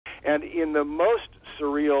And in the most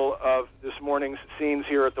surreal of this morning's scenes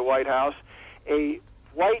here at the White House, a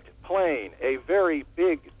white plane, a very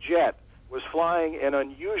big jet, was flying an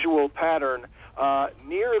unusual pattern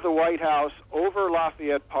near the White House over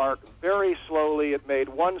Lafayette Park very slowly. It made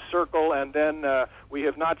one circle, and then we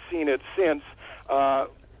have not seen it since.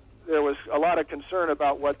 There was a lot of concern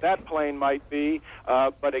about what that plane might be,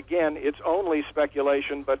 but again, it's only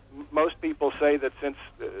speculation, but most people say that since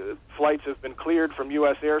flights have been cleared from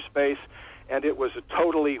U.S. airspace and it was a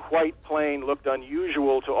totally white plane, looked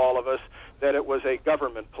unusual to all of us, that it was a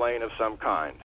government plane of some kind.